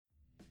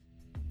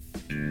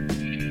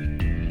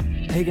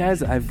Hey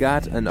guys, I've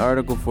got an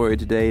article for you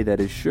today that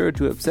is sure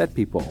to upset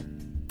people.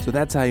 So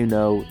that's how you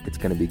know it's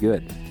going to be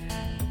good.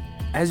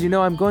 As you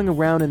know, I'm going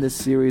around in this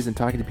series and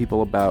talking to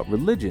people about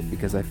religion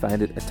because I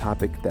find it a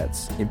topic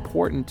that's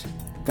important,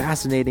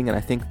 fascinating, and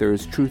I think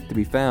there's truth to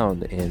be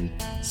found in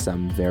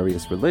some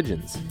various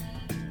religions.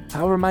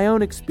 However, my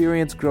own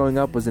experience growing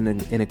up was in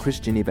a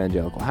Christian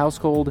evangelical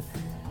household,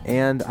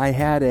 and I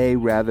had a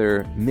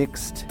rather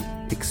mixed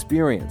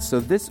experience. So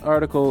this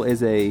article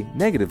is a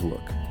negative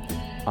look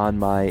on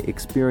my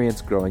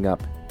experience growing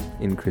up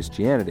in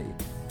Christianity.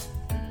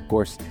 Of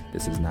course,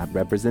 this is not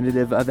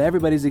representative of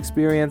everybody's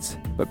experience,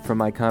 but from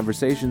my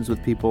conversations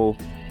with people,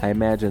 I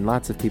imagine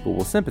lots of people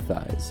will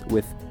sympathize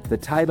with the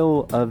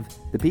title of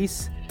the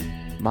piece,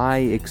 My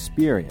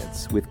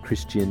Experience with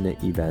Christian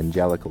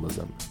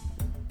Evangelicalism.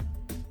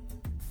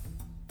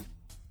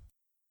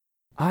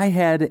 I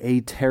had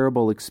a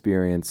terrible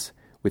experience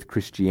with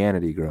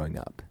Christianity growing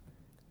up.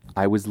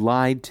 I was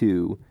lied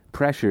to,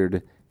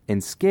 pressured,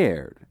 and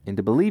scared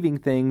into believing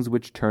things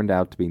which turned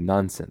out to be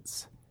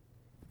nonsense.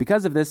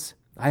 Because of this,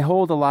 I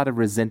hold a lot of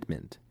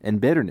resentment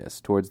and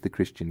bitterness towards the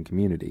Christian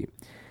community.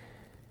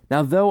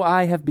 Now, though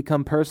I have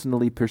become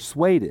personally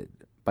persuaded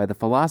by the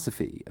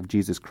philosophy of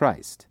Jesus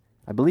Christ,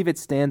 I believe it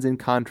stands in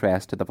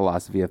contrast to the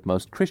philosophy of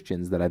most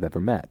Christians that I've ever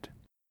met.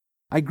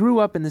 I grew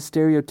up in the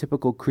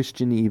stereotypical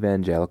Christian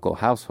evangelical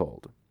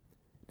household.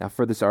 Now,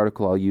 for this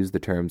article, I'll use the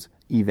terms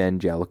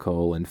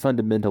evangelical and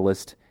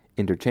fundamentalist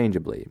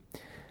interchangeably.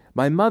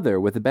 My mother,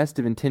 with the best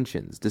of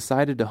intentions,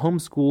 decided to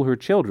homeschool her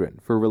children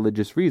for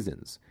religious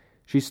reasons.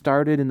 She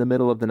started in the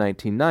middle of the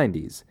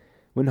 1990s,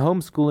 when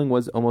homeschooling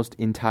was almost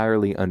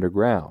entirely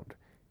underground.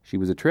 She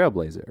was a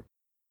trailblazer.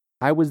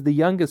 I was the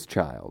youngest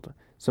child,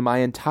 so my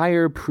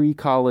entire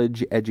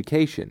pre-college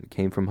education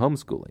came from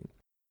homeschooling.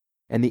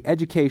 And the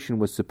education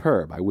was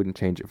superb. I wouldn't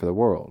change it for the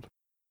world.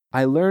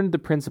 I learned the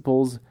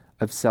principles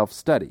of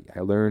self-study.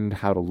 I learned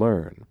how to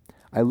learn.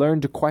 I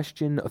learned to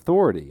question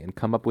authority and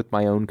come up with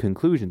my own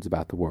conclusions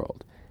about the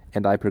world,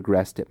 and I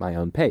progressed at my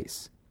own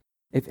pace.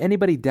 If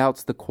anybody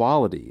doubts the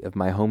quality of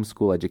my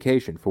homeschool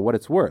education, for what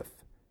it's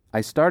worth, I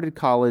started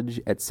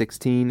college at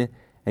 16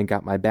 and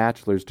got my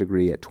bachelor's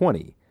degree at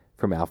 20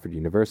 from Alfred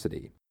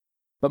University.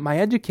 But my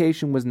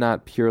education was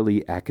not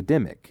purely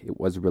academic. It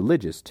was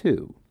religious,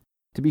 too.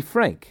 To be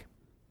frank,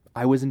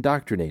 I was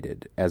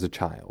indoctrinated as a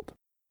child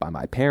by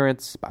my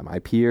parents, by my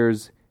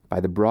peers, by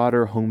the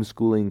broader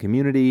homeschooling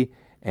community,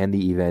 and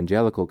the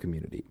evangelical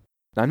community.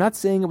 Now, I'm not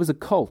saying it was a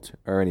cult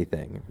or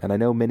anything, and I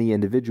know many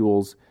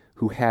individuals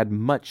who had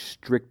much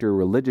stricter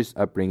religious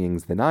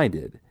upbringings than I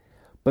did,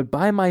 but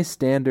by my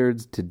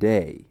standards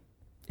today,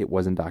 it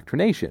was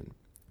indoctrination.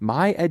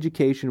 My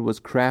education was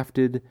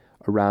crafted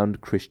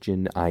around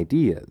Christian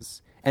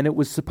ideas, and it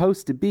was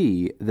supposed to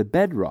be the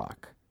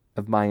bedrock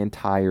of my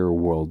entire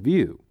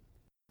worldview.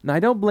 Now, I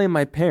don't blame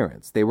my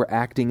parents. They were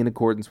acting in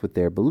accordance with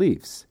their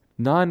beliefs.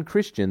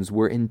 Non-Christians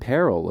were in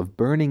peril of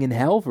burning in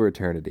hell for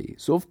eternity,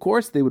 so of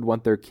course they would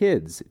want their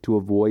kids to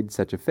avoid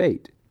such a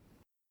fate.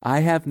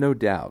 I have no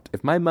doubt,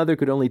 if my mother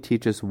could only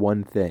teach us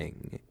one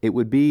thing, it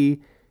would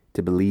be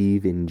to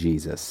believe in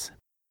Jesus.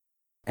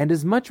 And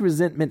as much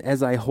resentment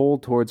as I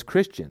hold towards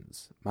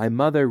Christians, my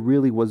mother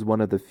really was one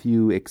of the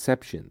few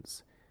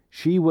exceptions.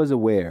 She was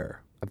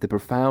aware of the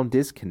profound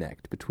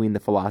disconnect between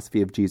the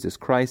philosophy of Jesus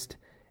Christ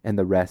and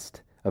the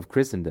rest of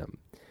Christendom.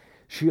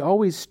 She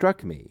always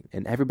struck me,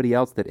 and everybody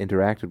else that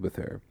interacted with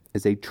her,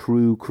 as a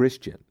true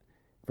Christian,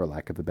 for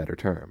lack of a better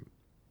term.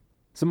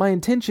 So my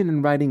intention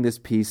in writing this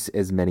piece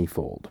is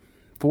manyfold.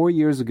 4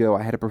 years ago,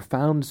 I had a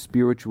profound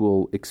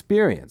spiritual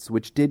experience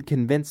which did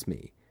convince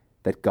me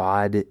that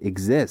God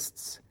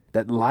exists,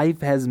 that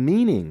life has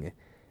meaning,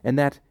 and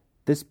that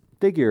this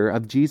figure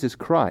of Jesus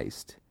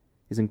Christ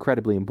is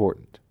incredibly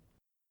important.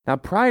 Now,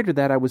 prior to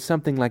that, I was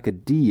something like a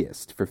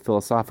deist for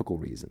philosophical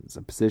reasons,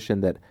 a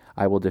position that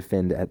I will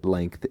defend at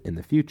length in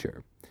the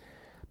future.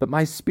 But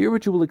my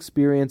spiritual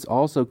experience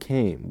also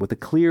came with a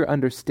clear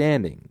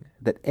understanding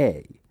that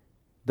A,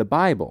 the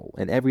Bible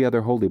and every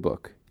other holy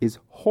book is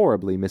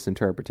horribly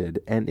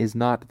misinterpreted and is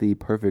not the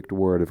perfect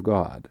word of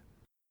God.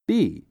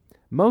 B,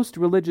 most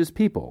religious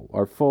people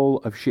are full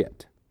of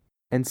shit.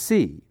 And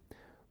C,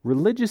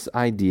 religious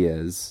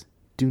ideas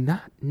do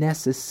not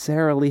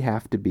necessarily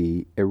have to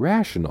be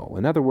irrational.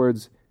 In other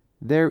words,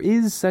 there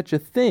is such a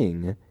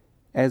thing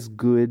as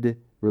good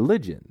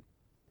religion.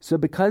 So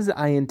because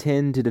I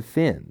intend to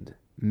defend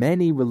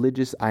many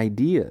religious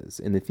ideas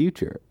in the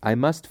future, I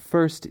must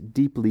first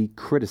deeply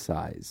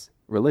criticize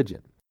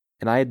religion.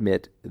 And I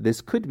admit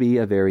this could be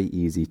a very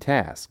easy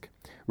task.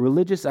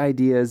 Religious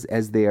ideas,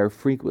 as they are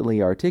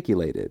frequently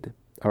articulated,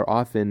 are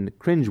often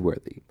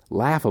cringeworthy,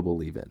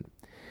 laughable even.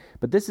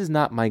 But this is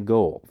not my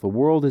goal. The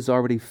world is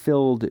already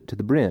filled to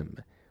the brim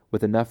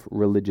with enough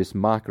religious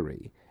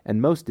mockery,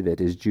 and most of it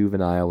is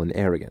juvenile and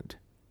arrogant,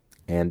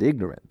 and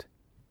ignorant.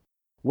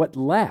 What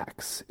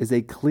lacks is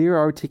a clear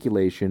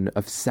articulation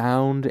of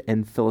sound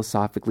and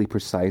philosophically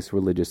precise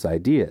religious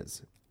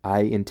ideas.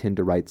 I intend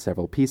to write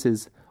several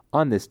pieces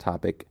on this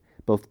topic,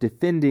 both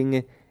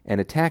defending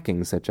and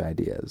attacking such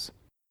ideas.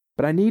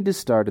 But I need to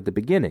start at the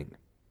beginning.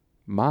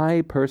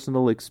 My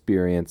personal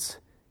experience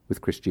with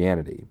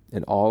Christianity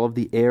and all of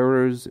the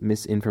errors,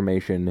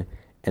 misinformation,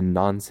 and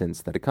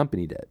nonsense that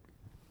accompanied it.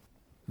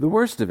 The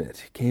worst of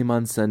it came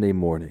on Sunday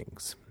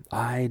mornings.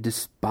 I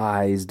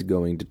despised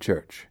going to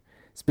church,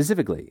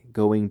 specifically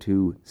going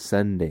to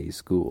Sunday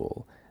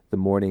school, the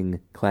morning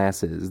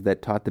classes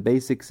that taught the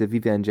basics of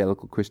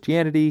evangelical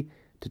Christianity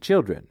to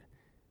children.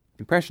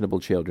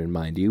 Impressionable children,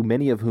 mind you,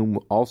 many of whom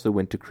also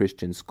went to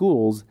Christian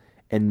schools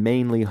and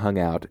mainly hung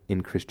out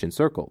in Christian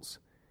circles.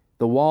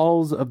 The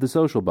walls of the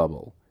social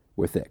bubble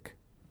were thick.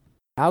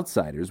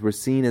 Outsiders were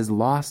seen as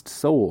lost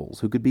souls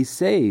who could be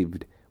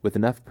saved with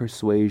enough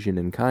persuasion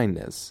and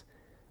kindness.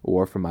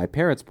 Or, from my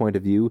parents' point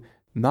of view,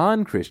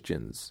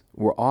 non-Christians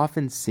were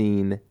often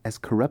seen as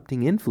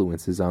corrupting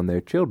influences on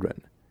their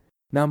children.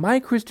 Now,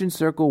 my Christian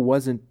circle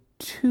wasn't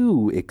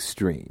too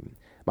extreme.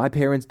 My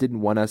parents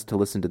didn't want us to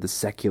listen to the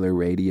secular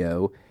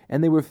radio,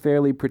 and they were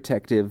fairly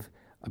protective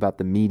about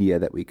the media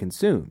that we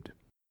consumed.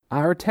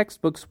 Our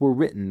textbooks were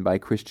written by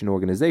Christian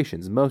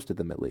organizations, most of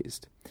them at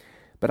least.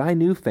 But I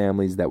knew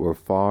families that were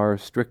far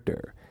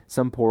stricter.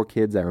 Some poor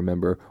kids, I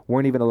remember,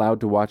 weren't even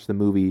allowed to watch the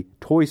movie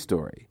Toy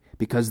Story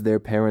because their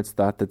parents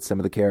thought that some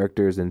of the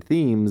characters and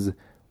themes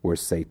were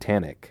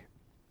satanic.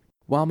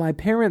 While my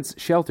parents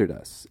sheltered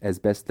us as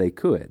best they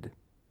could,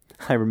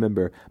 I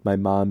remember my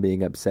mom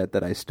being upset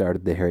that I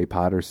started the Harry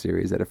Potter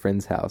series at a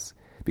friend's house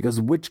because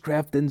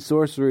witchcraft and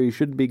sorcery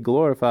should be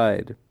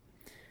glorified.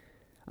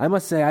 I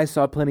must say I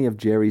saw plenty of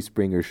Jerry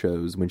Springer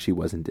shows when she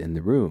wasn't in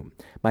the room.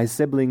 My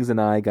siblings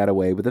and I got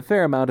away with a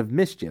fair amount of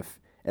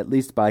mischief, at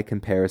least by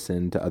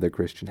comparison to other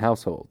Christian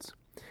households.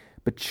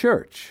 But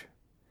church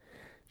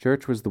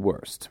was the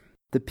worst.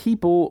 The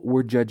people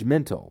were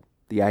judgmental.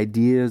 The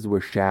ideas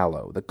were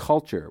shallow. The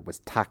culture was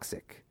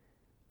toxic.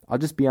 I'll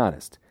just be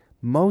honest.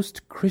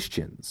 Most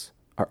Christians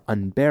are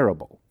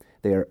unbearable.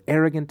 They are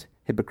arrogant,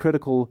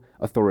 hypocritical,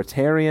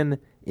 authoritarian,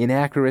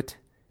 inaccurate,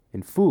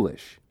 and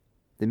foolish.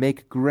 They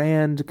make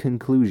grand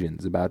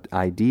conclusions about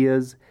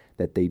ideas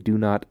that they do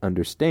not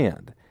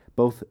understand,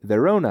 both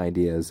their own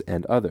ideas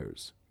and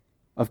others.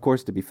 Of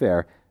course, to be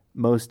fair,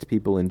 most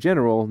people in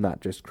general,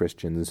 not just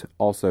Christians,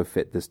 also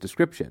fit this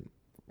description.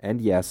 And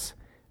yes,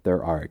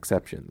 there are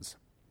exceptions.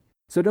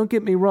 So don't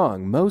get me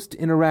wrong, most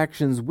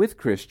interactions with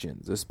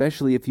Christians,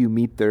 especially if you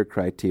meet their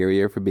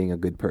criteria for being a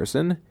good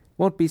person,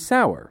 won't be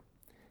sour.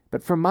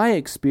 But from my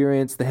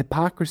experience, the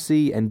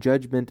hypocrisy and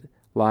judgment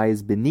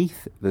lies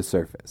beneath the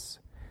surface.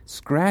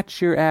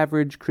 Scratch your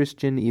average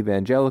Christian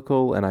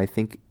evangelical, and I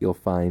think you'll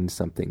find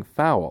something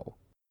foul.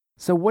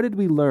 So what did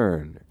we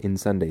learn in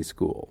Sunday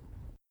school?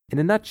 In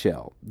a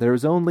nutshell, there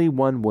is only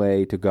one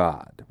way to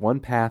God. One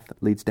path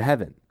leads to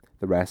heaven,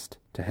 the rest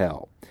to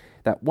hell.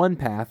 That one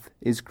path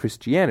is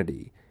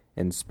Christianity,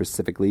 and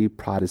specifically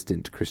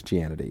Protestant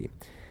Christianity.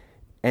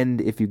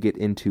 And if you get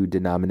into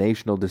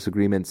denominational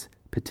disagreements,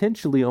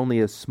 potentially only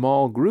a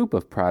small group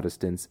of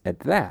Protestants at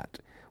that.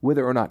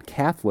 Whether or not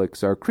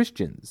Catholics are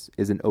Christians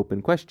is an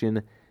open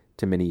question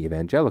to many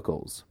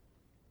evangelicals.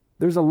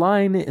 There's a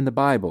line in the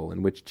Bible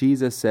in which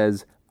Jesus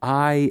says,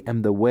 "I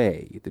am the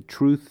way, the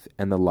truth,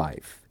 and the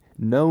life.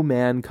 No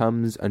man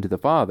comes unto the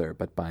Father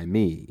but by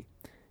me."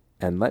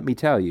 And let me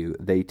tell you,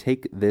 they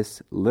take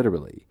this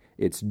literally.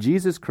 It's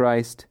Jesus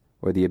Christ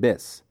or the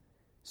abyss.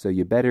 So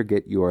you better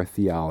get your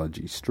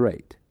theology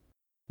straight.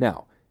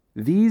 Now,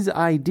 these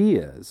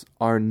ideas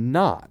are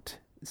not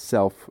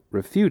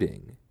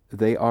self-refuting.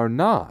 They are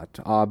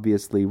not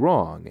obviously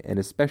wrong, and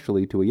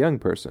especially to a young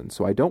person,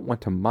 so I don't want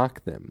to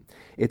mock them.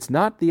 It's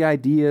not the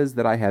ideas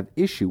that I have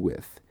issue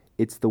with,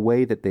 it's the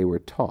way that they were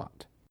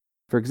taught.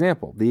 For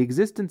example, the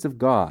existence of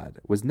God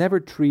was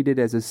never treated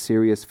as a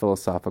serious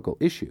philosophical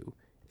issue.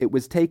 It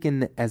was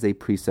taken as a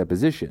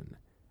presupposition,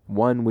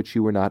 one which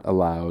you were not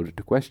allowed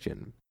to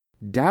question.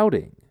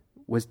 Doubting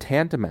was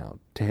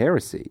tantamount to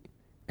heresy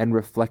and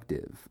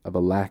reflective of a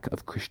lack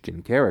of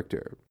Christian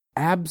character.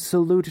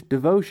 Absolute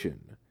devotion,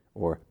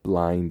 or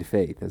blind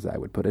faith, as I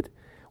would put it,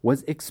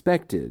 was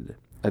expected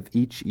of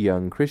each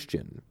young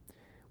Christian.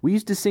 We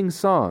used to sing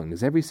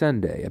songs every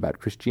Sunday about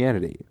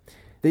Christianity.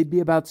 They'd be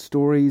about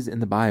stories in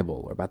the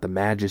Bible or about the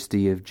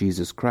majesty of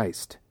Jesus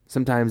Christ.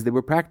 Sometimes they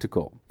were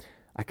practical.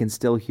 I can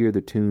still hear the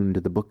tune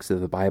to the books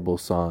of the Bible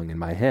song in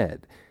my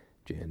head.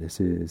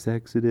 Genesis,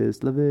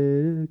 Exodus,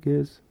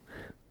 Leviticus.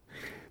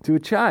 To a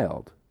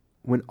child,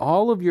 when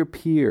all of your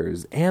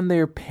peers and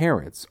their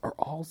parents are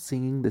all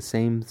singing the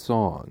same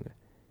song,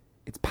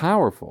 it's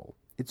powerful.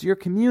 It's your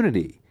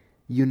community,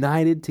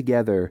 united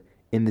together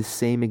in the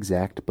same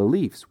exact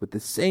beliefs, with the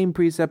same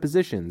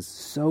presuppositions,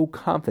 so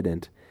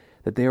confident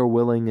that they are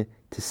willing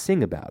to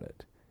sing about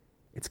it.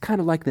 It's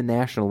kind of like the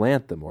national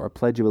anthem or a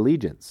Pledge of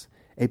Allegiance,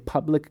 a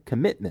public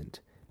commitment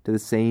to the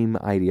same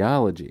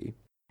ideology.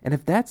 And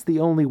if that's the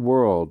only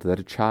world that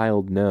a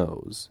child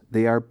knows,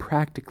 they are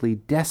practically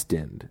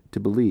destined to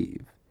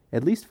believe,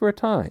 at least for a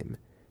time,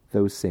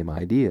 those same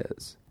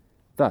ideas.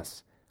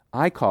 Thus,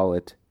 I call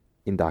it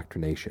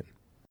indoctrination.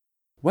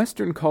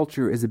 Western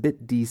culture is a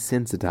bit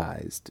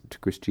desensitized to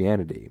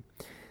Christianity.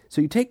 So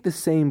you take the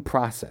same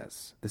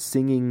process, the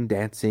singing,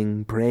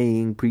 dancing,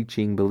 praying,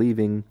 preaching,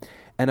 believing,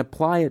 and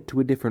apply it to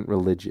a different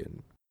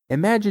religion.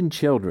 Imagine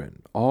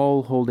children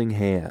all holding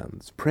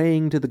hands,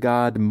 praying to the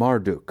god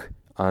Marduk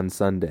on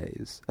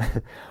Sundays.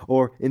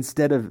 Or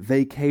instead of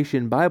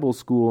vacation Bible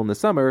school in the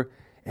summer,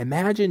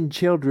 imagine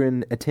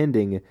children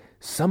attending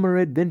summer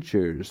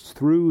adventures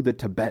through the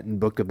Tibetan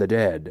Book of the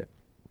Dead.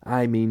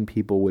 I mean,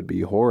 people would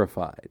be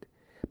horrified.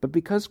 But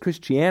because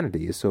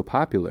Christianity is so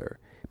popular,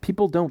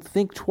 people don't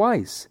think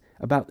twice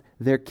about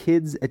their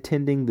kids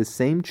attending the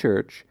same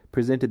church,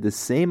 presented the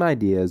same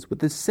ideas with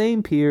the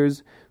same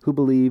peers who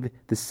believe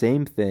the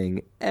same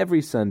thing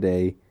every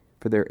Sunday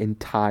for their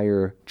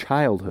entire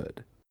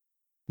childhood.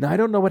 Now, I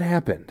don't know what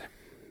happened,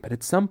 but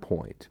at some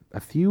point, a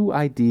few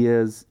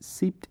ideas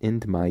seeped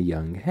into my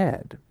young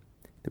head.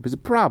 There was a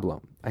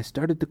problem. I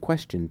started to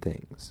question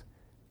things.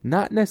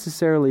 Not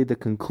necessarily the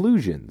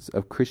conclusions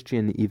of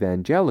Christian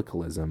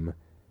evangelicalism,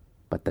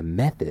 but the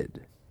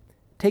method.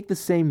 Take the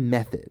same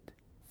method,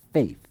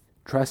 faith,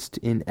 trust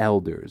in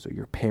elders or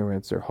your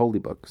parents or holy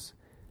books,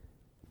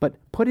 but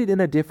put it in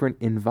a different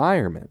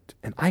environment,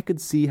 and I could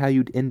see how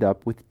you'd end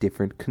up with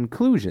different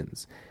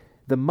conclusions.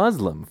 The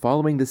Muslim,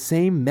 following the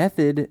same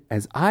method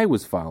as I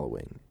was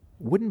following,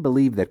 wouldn't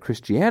believe that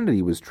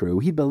Christianity was true.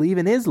 He'd believe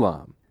in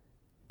Islam.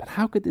 But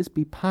how could this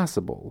be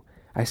possible?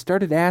 I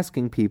started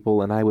asking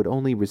people, and I would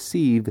only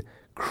receive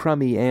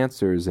crummy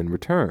answers in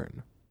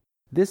return.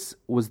 This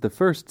was the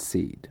first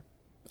seed.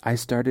 I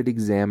started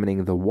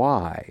examining the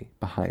why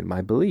behind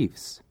my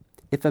beliefs.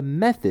 If a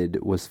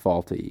method was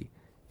faulty,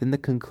 then the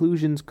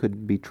conclusions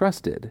couldn't be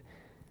trusted.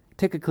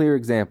 Take a clear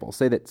example.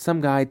 Say that some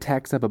guy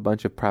tacks up a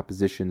bunch of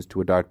propositions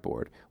to a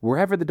dartboard.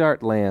 Wherever the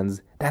dart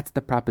lands, that's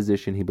the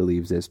proposition he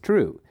believes is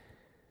true.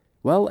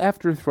 Well,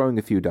 after throwing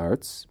a few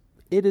darts,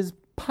 it is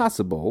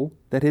possible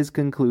that his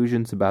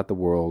conclusions about the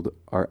world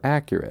are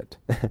accurate.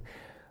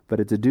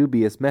 But it's a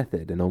dubious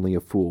method, and only a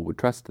fool would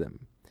trust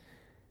them.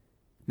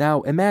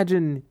 Now,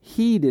 imagine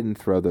he didn't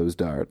throw those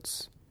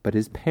darts, but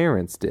his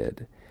parents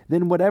did.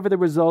 Then whatever the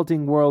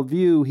resulting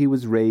worldview, he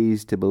was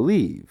raised to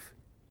believe.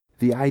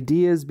 The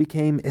ideas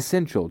became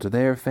essential to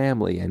their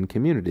family and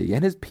community,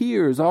 and his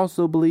peers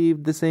also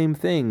believed the same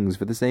things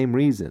for the same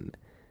reason.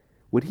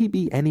 Would he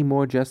be any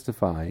more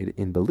justified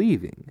in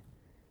believing?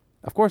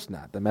 Of course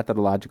not. The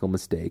methodological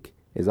mistake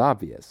is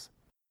obvious.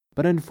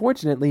 But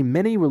unfortunately,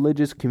 many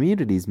religious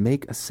communities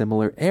make a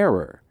similar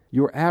error.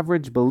 Your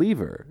average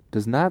believer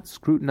does not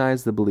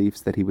scrutinize the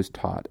beliefs that he was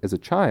taught as a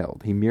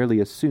child. He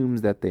merely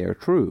assumes that they are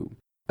true.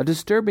 A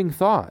disturbing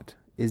thought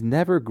is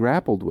never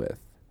grappled with.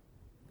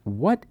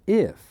 What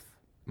if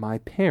my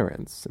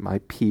parents, my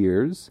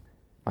peers,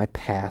 my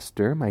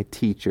pastor, my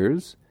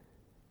teachers,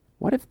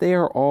 what if they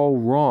are all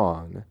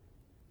wrong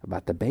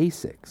about the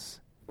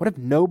basics? What if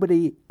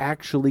nobody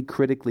actually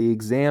critically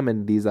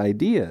examined these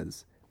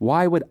ideas?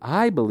 Why would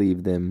I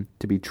believe them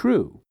to be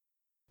true?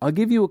 I'll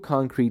give you a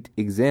concrete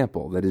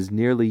example that is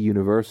nearly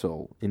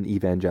universal in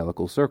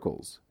evangelical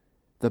circles.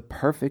 The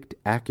perfect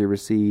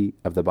accuracy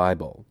of the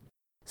Bible.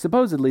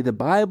 Supposedly, the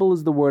Bible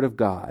is the Word of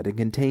God and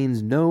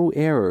contains no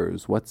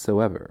errors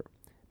whatsoever.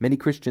 Many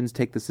Christians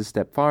take this a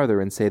step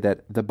farther and say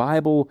that the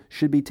Bible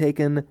should be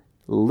taken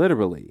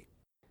literally,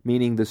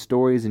 meaning the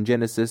stories in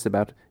Genesis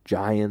about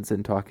giants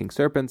and talking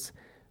serpents,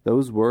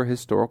 those were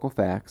historical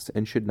facts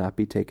and should not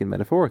be taken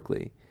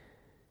metaphorically.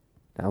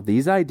 Now,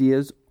 these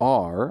ideas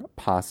are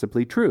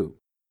possibly true,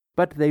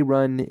 but they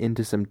run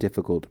into some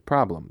difficult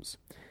problems.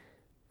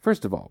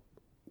 First of all,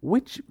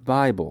 which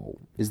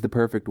Bible is the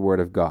perfect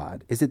Word of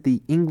God? Is it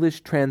the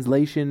English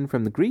translation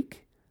from the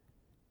Greek?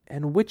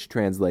 And which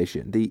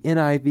translation, the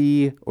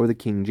NIV or the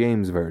King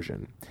James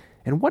Version?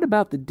 And what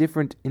about the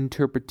different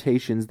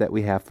interpretations that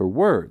we have for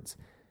words?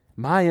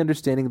 My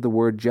understanding of the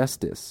word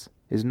justice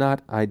is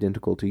not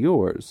identical to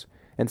yours,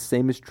 and the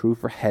same is true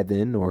for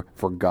heaven or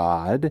for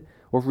God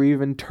or for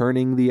even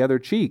turning the other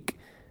cheek.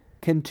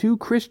 Can two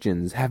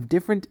Christians have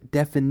different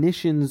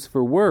definitions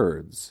for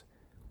words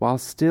while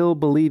still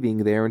believing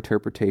their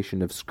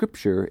interpretation of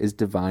Scripture is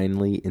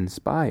divinely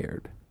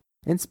inspired?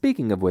 And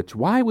speaking of which,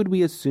 why would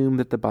we assume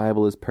that the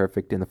Bible is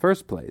perfect in the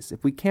first place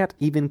if we can't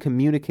even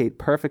communicate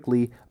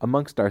perfectly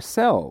amongst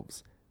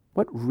ourselves?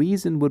 What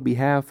reason would we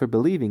have for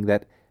believing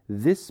that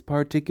this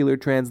particular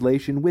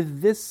translation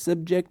with this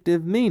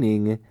subjective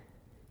meaning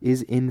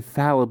is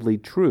infallibly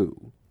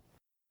true?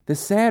 The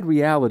sad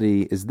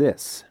reality is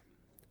this.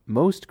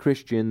 Most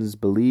Christians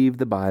believe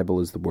the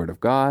Bible is the Word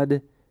of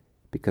God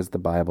because the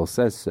Bible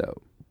says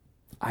so.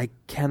 I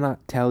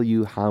cannot tell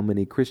you how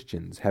many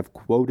Christians have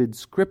quoted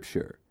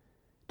Scripture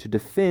to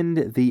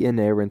defend the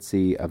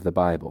inerrancy of the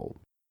Bible.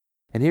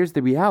 And here's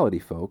the reality,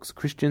 folks.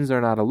 Christians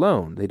are not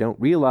alone. They don't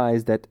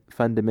realize that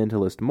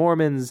fundamentalist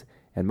Mormons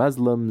and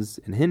Muslims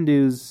and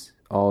Hindus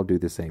all do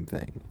the same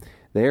thing.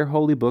 Their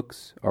holy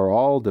books are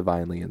all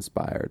divinely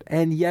inspired,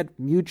 and yet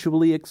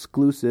mutually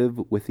exclusive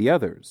with the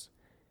others.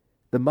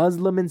 The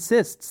Muslim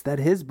insists that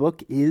his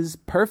book is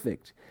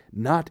perfect.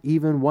 Not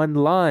even one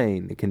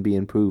line can be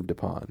improved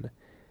upon.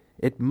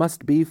 It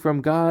must be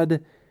from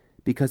God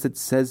because it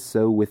says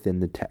so within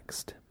the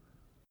text.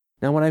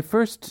 Now, when I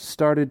first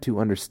started to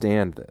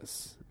understand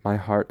this, my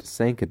heart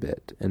sank a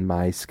bit and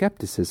my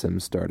skepticism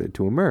started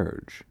to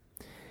emerge.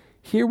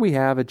 Here we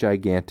have a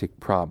gigantic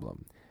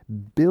problem.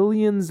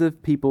 Billions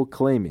of people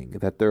claiming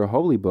that their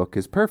holy book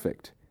is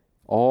perfect,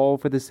 all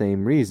for the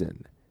same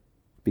reason,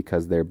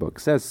 because their book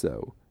says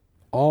so,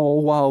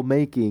 all while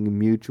making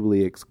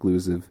mutually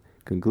exclusive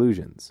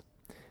conclusions.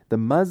 The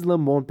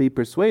Muslim won't be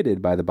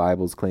persuaded by the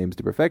Bible's claims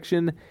to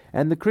perfection,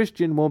 and the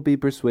Christian won't be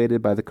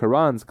persuaded by the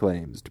Quran's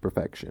claims to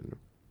perfection.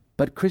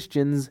 But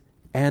Christians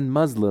and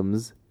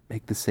Muslims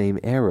make the same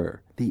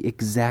error, the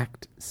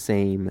exact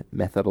same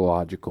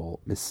methodological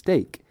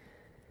mistake.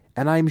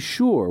 And I'm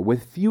sure,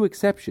 with few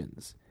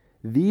exceptions,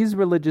 these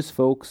religious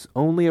folks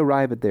only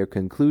arrive at their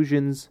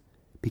conclusions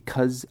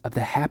because of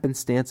the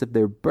happenstance of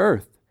their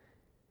birth.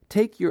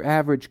 Take your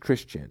average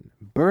Christian,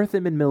 birth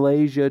him in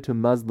Malaysia to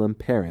Muslim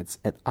parents,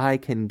 and I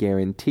can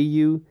guarantee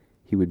you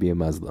he would be a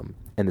Muslim.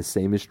 And the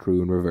same is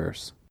true in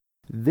reverse.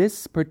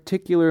 This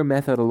particular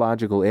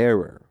methodological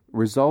error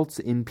results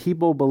in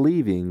people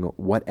believing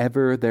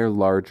whatever their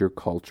larger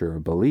culture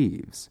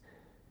believes.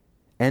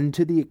 And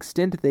to the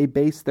extent they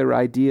base their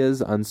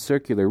ideas on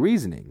circular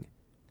reasoning,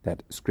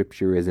 that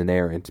Scripture is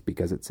inerrant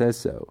because it says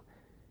so,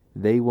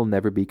 they will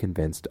never be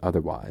convinced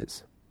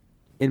otherwise.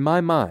 In my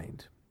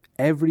mind,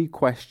 every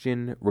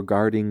question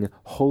regarding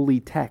holy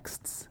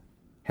texts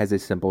has a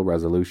simple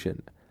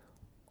resolution.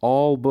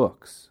 All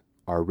books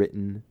are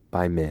written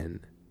by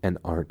men and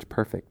aren't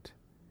perfect.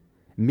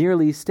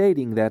 Merely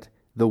stating that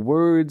the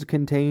words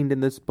contained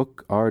in this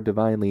book are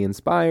divinely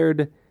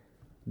inspired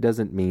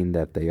doesn't mean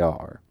that they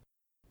are.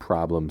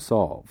 Problem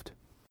solved.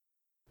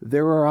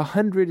 There are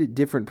 100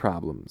 different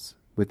problems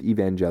with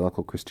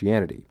evangelical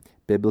Christianity.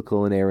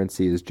 Biblical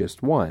inerrancy is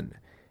just one.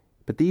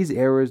 But these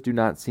errors do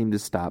not seem to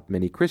stop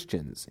many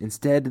Christians.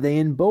 Instead, they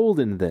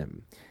embolden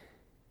them.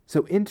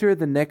 So enter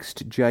the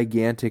next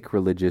gigantic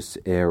religious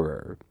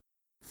error: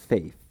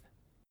 faith.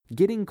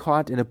 Getting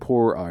caught in a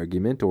poor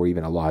argument or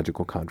even a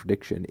logical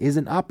contradiction is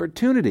an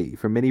opportunity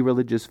for many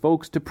religious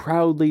folks to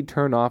proudly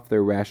turn off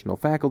their rational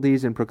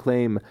faculties and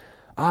proclaim,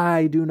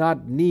 "I do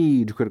not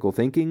need critical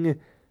thinking.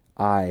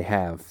 I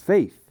have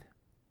faith."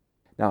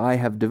 Now, I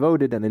have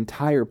devoted an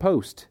entire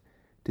post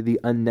to the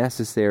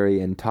unnecessary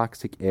and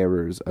toxic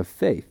errors of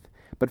faith,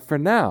 but for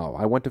now,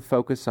 I want to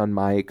focus on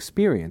my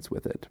experience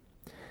with it.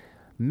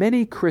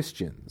 Many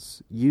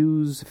Christians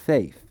use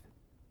faith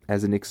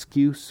as an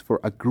excuse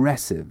for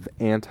aggressive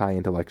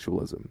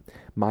anti-intellectualism.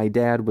 My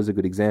dad was a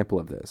good example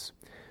of this.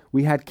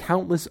 We had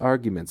countless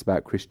arguments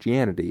about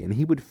Christianity, and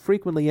he would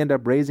frequently end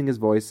up raising his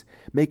voice,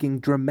 making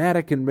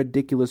dramatic and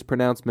ridiculous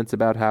pronouncements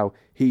about how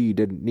he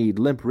didn't need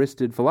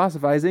limp-wristed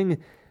philosophizing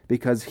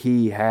because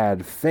he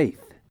had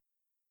faith.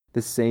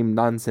 The same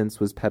nonsense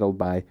was peddled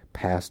by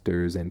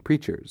pastors and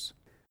preachers.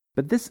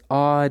 But this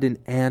odd and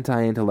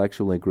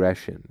anti-intellectual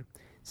aggression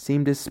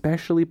seemed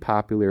especially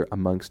popular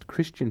amongst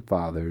Christian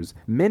fathers,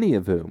 many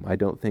of whom, I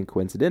don't think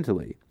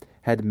coincidentally,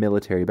 had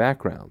military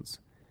backgrounds.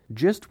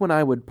 Just when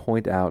I would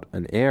point out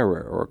an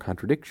error or a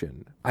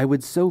contradiction, I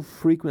would so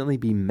frequently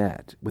be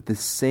met with the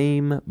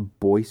same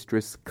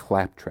boisterous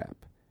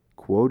claptrap,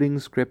 quoting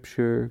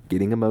Scripture,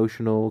 getting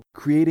emotional,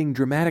 creating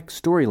dramatic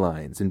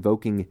storylines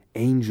invoking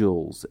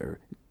angels or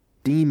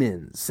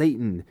demons,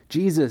 Satan,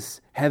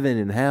 Jesus, heaven,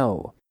 and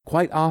hell.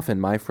 Quite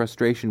often, my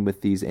frustration with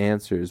these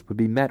answers would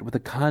be met with a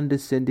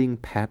condescending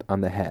pat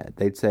on the head.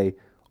 They'd say,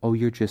 "Oh,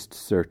 you're just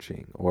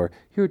searching," or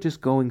 "You're just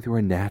going through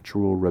a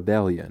natural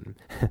rebellion."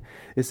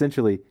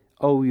 Essentially,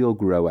 "Oh, you'll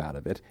grow out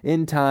of it.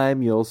 In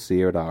time, you'll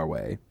see it our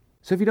way."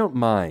 So if you don't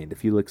mind,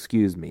 if you'll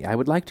excuse me, I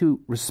would like to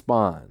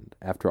respond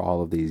after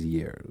all of these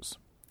years.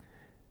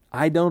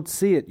 I don't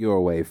see it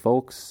your way,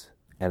 folks,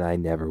 and I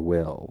never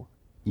will.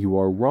 You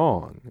are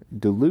wrong,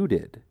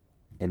 deluded,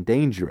 and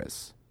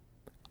dangerous.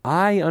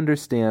 I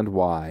understand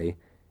why,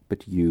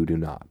 but you do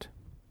not.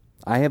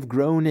 I have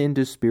grown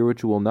into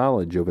spiritual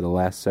knowledge over the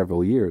last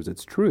several years,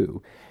 it's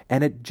true,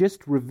 and it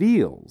just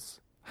reveals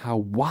how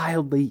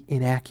wildly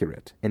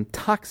inaccurate and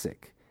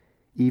toxic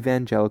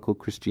evangelical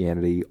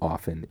Christianity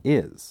often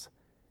is.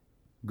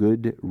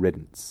 Good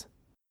riddance.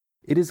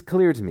 It is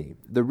clear to me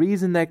the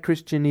reason that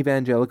Christian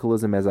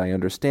evangelicalism, as I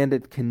understand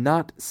it,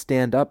 cannot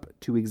stand up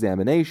to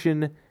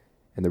examination,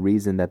 and the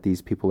reason that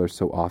these people are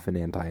so often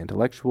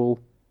anti-intellectual,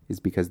 is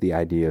because the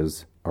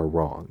ideas are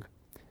wrong.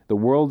 The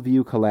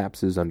worldview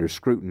collapses under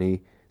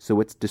scrutiny,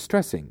 so it's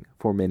distressing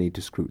for many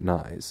to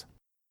scrutinize.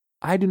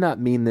 I do not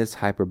mean this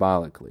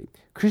hyperbolically.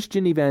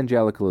 Christian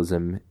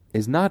evangelicalism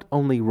is not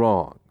only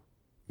wrong,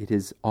 it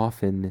is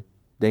often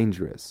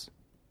dangerous.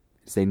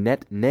 It's a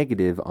net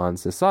negative on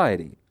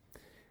society.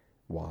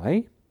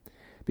 Why?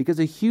 Because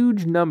a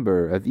huge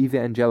number of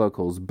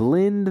evangelicals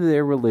blend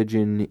their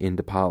religion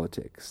into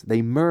politics.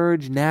 They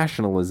merge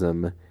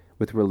nationalism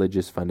with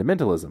religious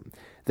fundamentalism.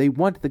 They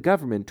want the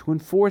government to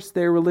enforce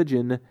their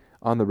religion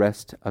on the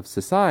rest of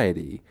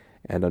society,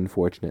 and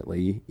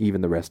unfortunately,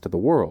 even the rest of the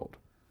world.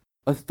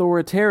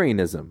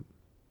 Authoritarianism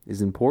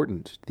is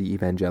important to the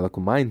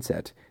evangelical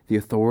mindset, the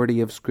authority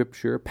of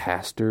Scripture,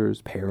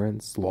 pastors,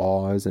 parents,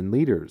 laws, and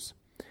leaders.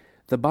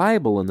 The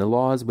Bible and the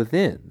laws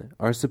within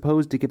are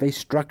supposed to give a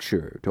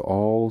structure to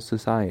all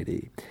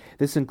society.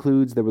 This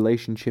includes the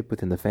relationship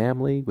within the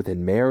family,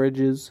 within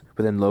marriages,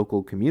 within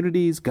local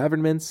communities,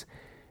 governments,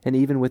 and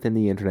even within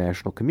the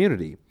international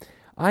community.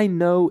 I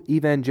know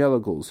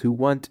evangelicals who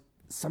want,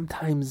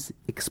 sometimes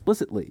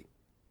explicitly,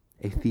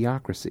 a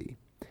theocracy.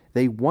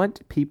 They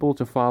want people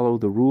to follow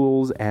the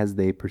rules as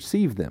they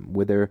perceive them,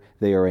 whether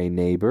they are a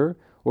neighbor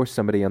or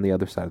somebody on the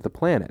other side of the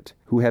planet,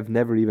 who have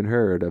never even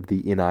heard of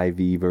the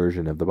NIV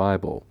version of the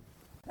Bible.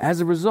 As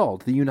a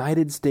result, the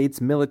United States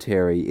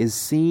military is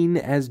seen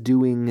as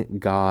doing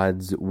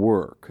God's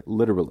work,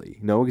 literally,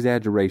 no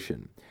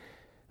exaggeration.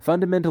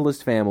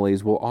 Fundamentalist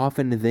families will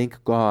often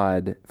thank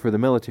God for the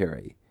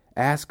military,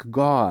 ask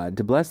God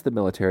to bless the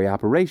military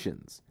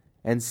operations,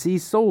 and see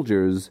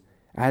soldiers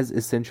as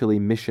essentially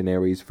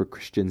missionaries for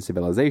Christian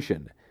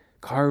civilization,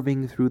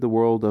 carving through the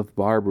world of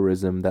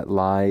barbarism that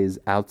lies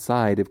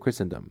outside of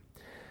Christendom.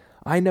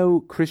 I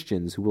know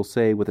Christians who will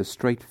say with a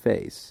straight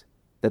face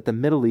that the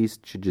Middle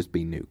East should just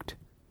be nuked.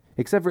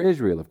 Except for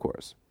Israel, of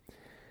course.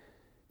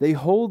 They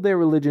hold their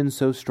religion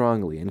so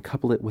strongly and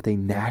couple it with a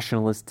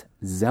nationalist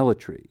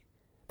zealotry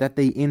that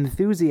they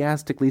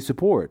enthusiastically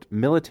support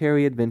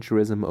military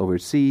adventurism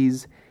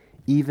overseas,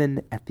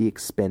 even at the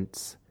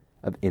expense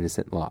of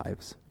innocent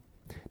lives.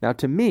 Now,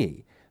 to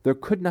me, there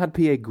could not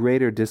be a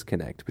greater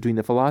disconnect between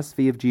the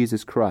philosophy of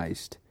Jesus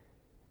Christ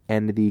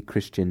and the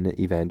Christian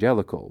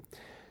evangelical.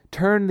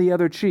 Turn the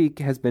other cheek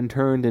has been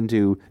turned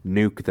into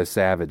nuke the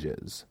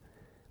savages.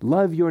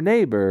 Love your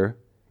neighbor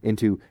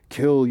into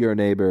kill your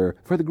neighbor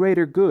for the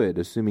greater good,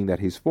 assuming that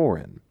he's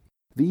foreign.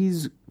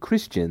 These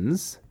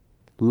Christians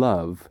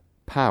love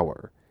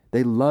power.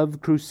 They love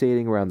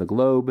crusading around the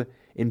globe,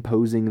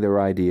 imposing their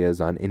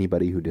ideas on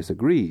anybody who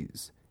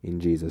disagrees,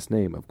 in Jesus'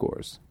 name, of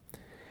course.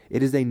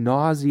 It is a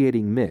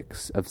nauseating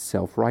mix of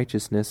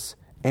self-righteousness,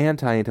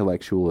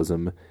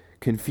 anti-intellectualism,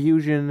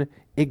 confusion,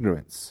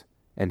 ignorance,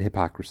 and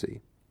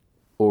hypocrisy.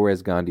 Or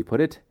as Gandhi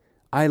put it,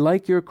 I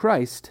like your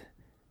Christ,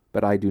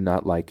 but I do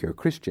not like your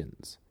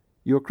Christians.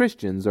 Your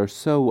Christians are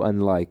so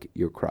unlike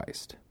your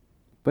Christ.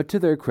 But to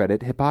their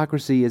credit,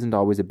 hypocrisy isn't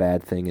always a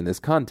bad thing in this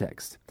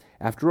context.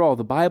 After all,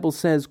 the Bible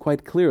says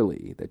quite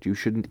clearly that you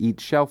shouldn't eat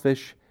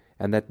shellfish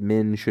and that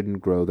men shouldn't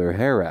grow their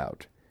hair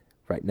out,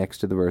 right next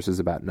to the verses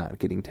about not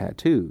getting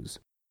tattoos.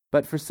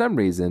 But for some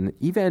reason,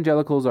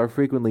 evangelicals are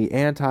frequently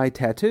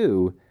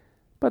anti-tattoo,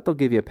 but they'll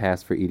give you a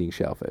pass for eating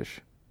shellfish.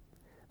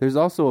 There's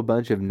also a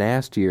bunch of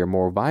nastier,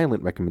 more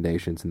violent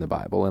recommendations in the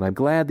Bible, and I'm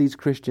glad these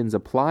Christians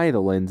apply the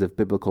lens of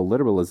biblical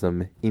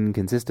literalism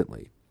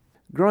inconsistently.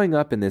 Growing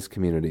up in this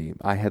community,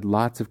 I had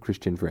lots of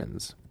Christian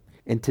friends,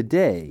 and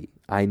today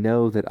I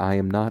know that I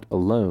am not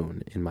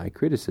alone in my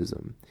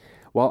criticism.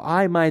 While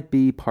I might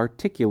be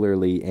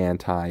particularly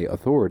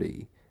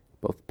anti-authority,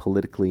 both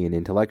politically and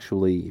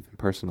intellectually, even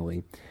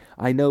personally,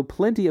 I know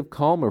plenty of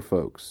calmer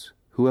folks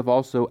who have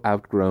also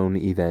outgrown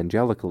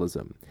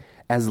evangelicalism.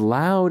 As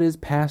loud as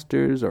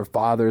pastors or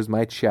fathers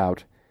might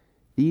shout,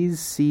 these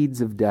seeds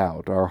of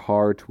doubt are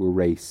hard to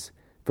erase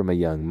from a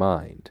young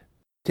mind.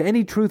 To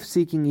any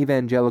truth-seeking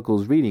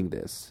evangelicals reading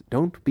this,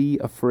 don't be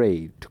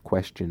afraid to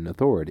question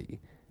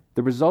authority.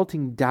 The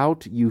resulting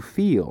doubt you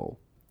feel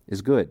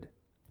is good,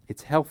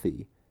 it's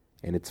healthy,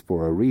 and it's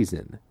for a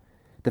reason.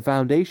 The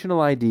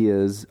foundational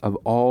ideas of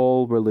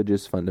all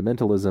religious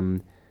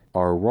fundamentalism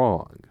are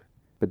wrong,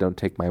 but don't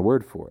take my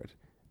word for it.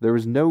 There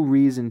is no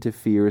reason to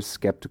fear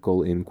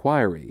skeptical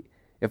inquiry.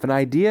 If an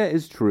idea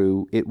is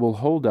true, it will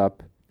hold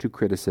up to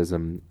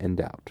criticism and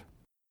doubt.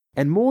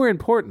 And more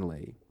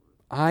importantly,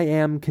 I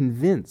am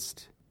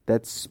convinced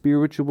that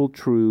spiritual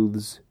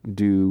truths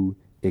do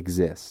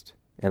exist,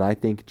 and I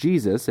think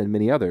Jesus and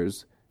many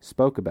others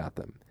spoke about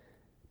them.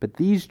 But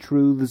these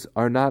truths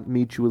are not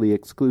mutually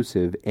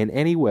exclusive in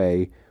any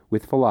way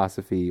with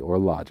philosophy or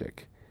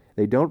logic.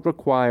 They don't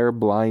require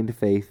blind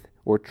faith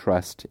or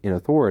trust in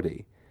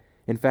authority.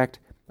 In fact,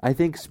 I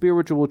think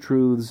spiritual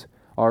truths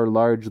are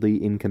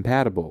largely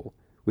incompatible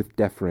with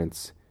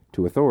deference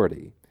to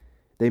authority.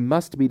 They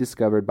must be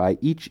discovered by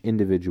each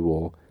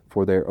individual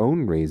for their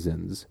own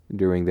reasons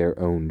during their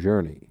own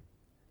journey.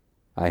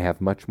 I have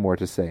much more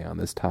to say on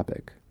this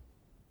topic.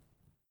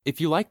 If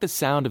you like the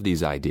sound of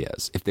these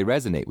ideas, if they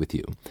resonate with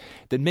you,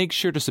 then make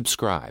sure to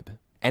subscribe.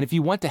 And if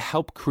you want to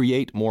help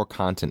create more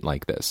content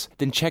like this,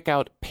 then check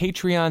out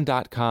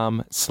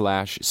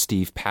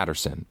patreon.com/Steve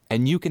Patterson,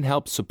 and you can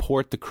help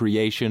support the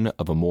creation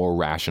of a more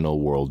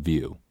rational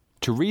worldview.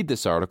 To read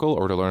this article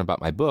or to learn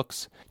about my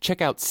books,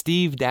 check out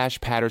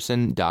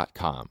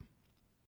steve-patterson.com.